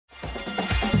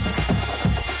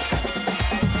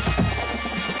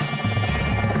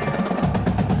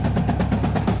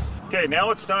Okay,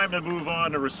 now it's time to move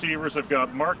on to receivers. I've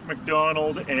got Mark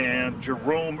McDonald and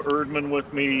Jerome Erdman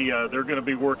with me. They're going to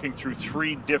be working through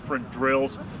 3 different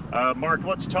drills. Mark,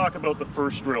 let's talk about the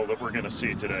first drill that we're going to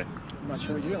see today. I'm not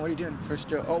sure what you're doing. What are you doing? First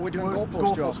drill. Oh, we're doing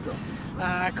goalpost drill.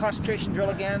 Concentration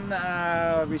drill again.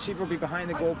 Receiver will be behind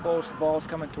the goalpost. The ball's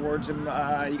coming towards him.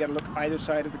 You got to look either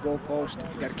side of the goalpost.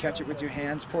 You got to catch it with your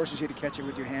hands. Forces you to catch it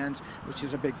with your hands, which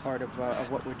is a big part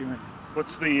of what we're doing.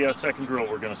 What's the second drill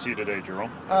we're going to see today, Jerome?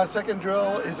 Second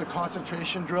drill is a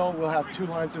concentration drill. We'll have 2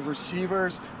 lines of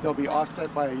receivers. They'll be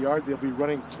offset by a yard. They'll be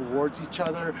running towards each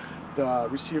other. The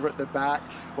receiver at the back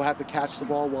will have to catch the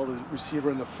ball while the receiver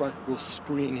in the front will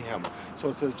screen him. So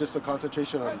it's just a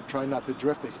concentration on trying not to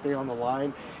drift. They stay on the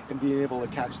line and being able to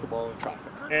catch the ball in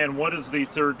traffic. And what is the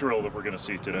third drill that we're going to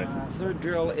see today? Third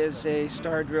drill is a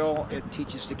star drill. It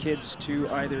teaches the kids to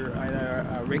either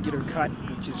a regular cut,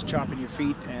 which is chopping your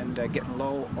feet and getting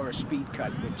low, or a speed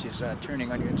cut, which is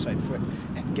turning on your inside foot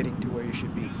and getting to where you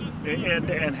should be.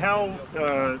 And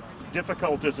how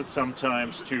difficult is it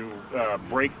sometimes to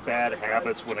break bad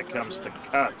habits when it comes to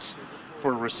cuts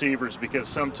for receivers? Because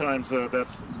sometimes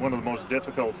that's one of the most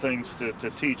difficult things to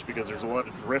teach, because there's a lot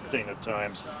of drifting at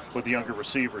times with younger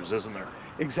receivers, isn't there?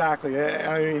 Exactly.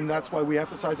 I mean, that's why we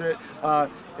emphasize it.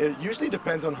 It usually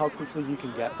depends on how quickly you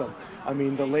can get them. I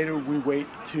mean, the later we wait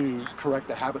to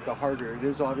correct a habit, the harder it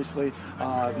is, obviously.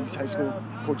 These high school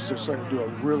coaches are starting to do a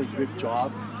really good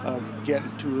job of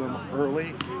getting to them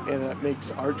early, and it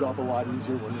makes our job a lot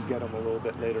easier when you get them a little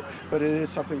bit later. But it is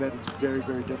something that is very,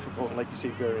 very difficult, and like you say,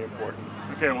 very important.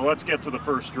 Okay, well, let's get to the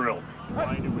first drill.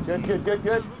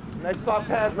 Good. Nice soft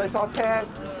hands,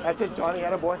 That's it, Johnny,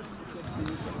 attaboy.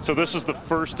 So this is the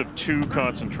first of 2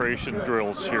 concentration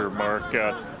drills here, Mark.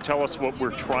 Tell us what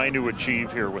we're trying to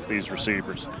achieve here with these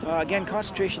receivers. Again,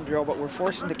 concentration drill, but we're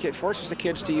forces the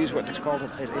kids to use what is called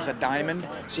a diamond.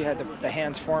 So you have the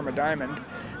hands form a diamond,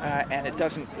 and it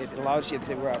allows you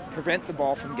to prevent the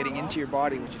ball from getting into your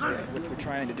body, which is what we're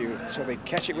trying to do. So they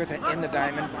catch it in the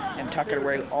diamond and tuck it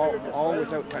away, all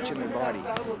without touching their body.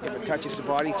 If it touches the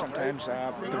body, sometimes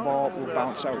the ball will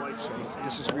bounce out. So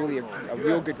this is really a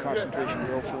real good concentration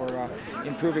drill for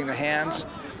improving the hands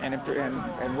and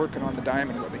working on the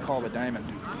diamond, what they call the diamond.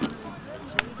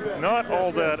 Not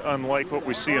all that unlike what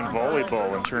we see in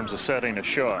volleyball in terms of setting a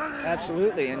shot.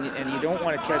 Absolutely, and you don't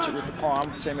want to catch it with the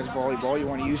palm, same as volleyball. You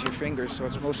want to use your fingers, so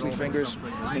it's mostly fingers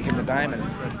making the diamond.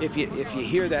 If you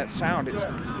hear that sound,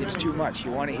 it's too much.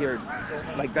 You want to hear,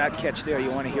 like that catch there,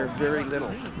 you want to hear very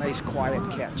little, nice quiet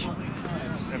catch.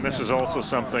 And this is also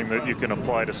something that you can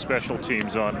apply to special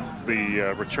teams on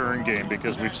the return game,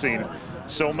 because we've seen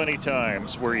so many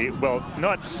times where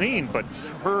not seen, but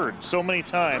heard so many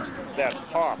times that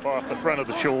pop off the front of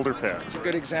the shoulder pads. It's a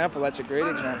good example. That's a great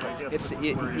example.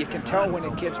 You can tell when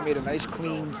a kid's made a nice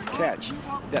clean catch,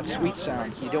 that sweet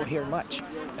sound. You don't hear much,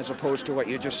 as opposed to what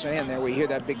you're just saying there, where you hear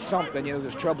that big thump, then you know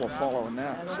there's trouble following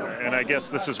that. So. And I guess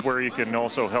this is where you can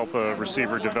also help a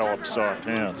receiver develop soft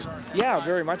hands. Yeah,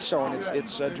 very much so. And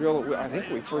it's a drill that I think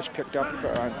we first picked up.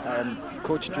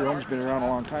 Coach Jerome's been around a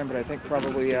long time, but I think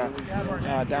probably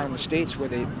down in the States where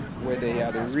they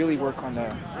really work on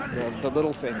the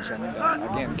little things, and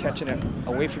again, catching it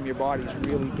away from your body is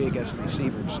really big as a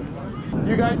receiver. So.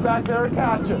 You guys back there are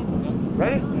catching.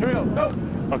 Ready? Here we go.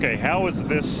 Okay, how is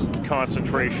this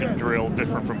concentration drill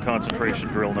different from concentration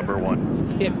drill number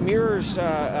 1? It mirrors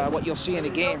what you'll see in a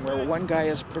game, where one guy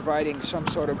is providing some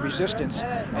sort of resistance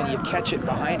and you catch it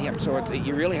behind him. So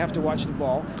you really have to watch the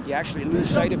ball. You actually lose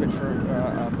sight of it for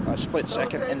a split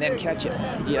second and then catch it.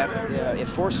 It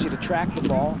forces you to track the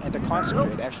ball and to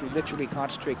concentrate, actually literally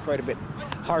concentrate quite a bit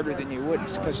harder than you would,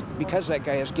 because that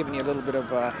guy has given you a little bit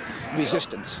of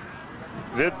resistance.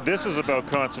 This is about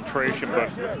concentration,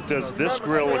 but does this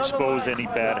drill expose any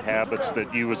bad habits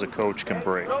that you as a coach can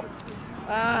break?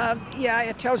 Yeah,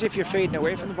 it tells you if you're fading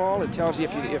away from the ball. It tells you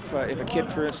if a kid,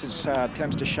 for instance,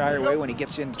 tends to shy away when he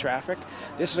gets into traffic.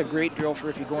 This is a great drill for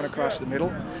if you're going across the middle,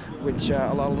 which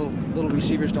a lot of little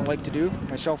receivers don't like to do,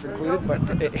 myself included.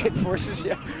 But it forces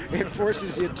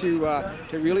you to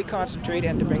really concentrate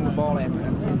and to bring the ball in.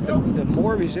 And the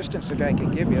more resistance the guy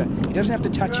can give you, he doesn't have to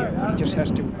touch you. He just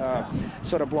has to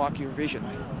sort of block your vision,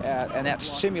 and that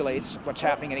simulates what's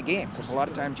happening in a game. Because a lot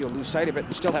of times you'll lose sight of it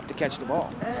and still have to catch the ball.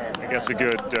 I guess a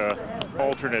good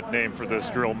alternate name for this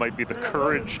drill might be the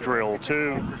courage drill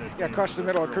too. Yeah, across the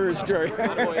middle, a courage drill.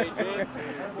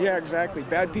 Yeah, exactly.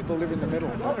 Bad people live in the middle,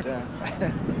 but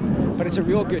but it's a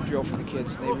real good drill for the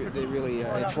kids. They really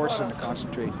it forces them to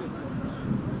concentrate.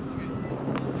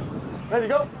 Ready to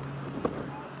go.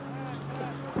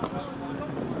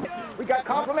 We got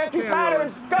complementary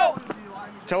patterns. Go.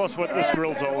 Tell us what this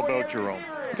drill's all about, Jerome.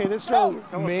 Okay, this drill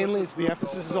mainly is the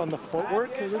emphasis is on the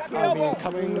footwork. I mean,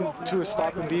 coming to a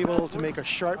stop and be able to make a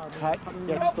sharp cut,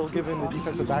 yet still giving the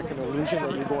defensive back an illusion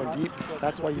that you're going deep.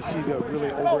 That's why you see the really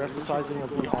overemphasizing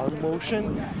of the arm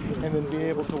motion, and then being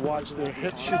able to watch their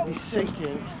hips should be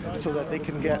sinking so that they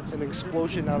can get an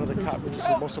explosion out of the cut, which is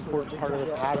the most important part of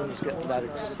the pattern, is getting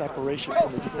that separation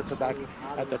from the defensive back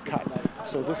at the cut.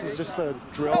 So this is just a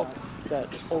drill that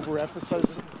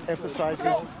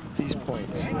emphasizes these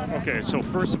points. Okay, so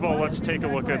first of all, let's take a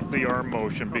look at the arm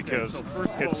motion, because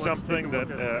it's something that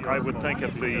I would think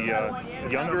at the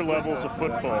younger levels of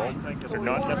football, they're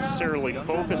not necessarily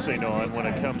focusing on when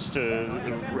it comes to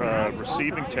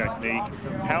receiving technique.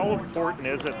 How important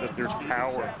is it that there's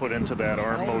power put into that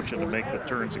arm motion to make the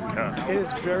turns and cuts? It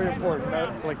is very important.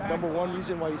 Like, number one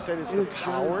reason why you said is the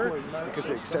power, because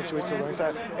it accentuates the running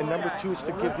side, and number two is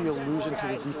to give the illusion to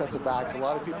the defensive backs. A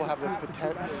lot of people have the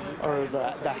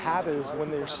the habit is when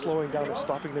they're slowing down or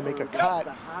stopping to make a cut,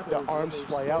 the arms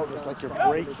fly out. It's like you're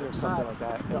braking or something like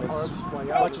that. And as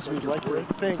much as we'd like to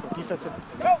think, defensive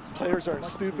players aren't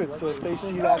stupid, so if they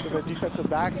see that, then the defensive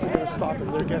backs are going to stop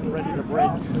and they're getting ready to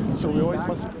break. So we always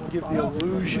must give the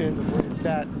illusion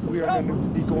that we are going to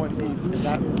be going deep, and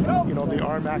that, you know, the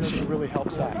arm action really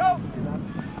helps that.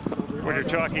 When you're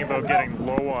talking about getting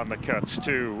low on the cuts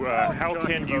too, how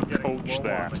can you coach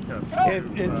that?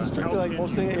 It's strictly like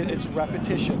most things, it's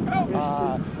repetition.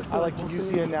 I like to use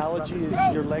the analogy is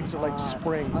your legs are like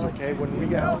springs, okay? When we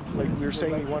get, like we were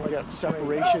saying, you want to get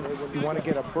separation, you want to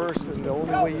get a burst, and the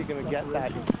only way you're going to get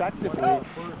that effectively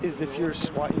is if you're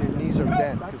squatting, your knees are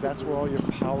bent, because that's where all your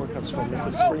power comes from. If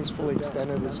the spring's fully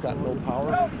extended, it's got no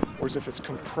power, whereas if it's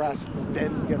compressed,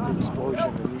 then you get the explosion.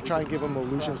 And we try and give them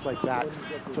illusions like that,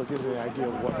 so it gives me an idea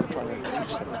of what we're trying to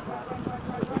teach them.